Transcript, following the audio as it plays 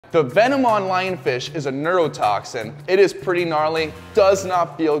The venom on lionfish is a neurotoxin. It is pretty gnarly, does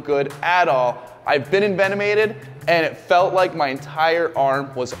not feel good at all. I've been envenomated and it felt like my entire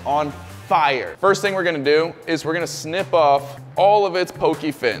arm was on fire. First thing we're gonna do is we're gonna snip off all of its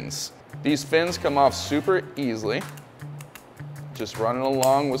pokey fins. These fins come off super easily. Just running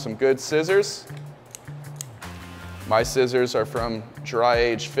along with some good scissors. My scissors are from Dry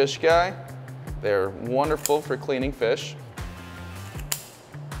Age Fish Guy. They're wonderful for cleaning fish.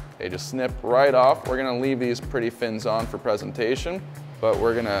 They just snip right off. We're gonna leave these pretty fins on for presentation, but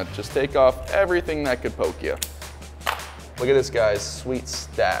we're gonna just take off everything that could poke you. Look at this guy's sweet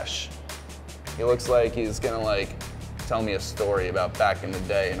stash. He looks like he's gonna tell me a story about back in the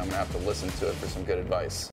day, and I'm gonna have to listen to it for some good advice.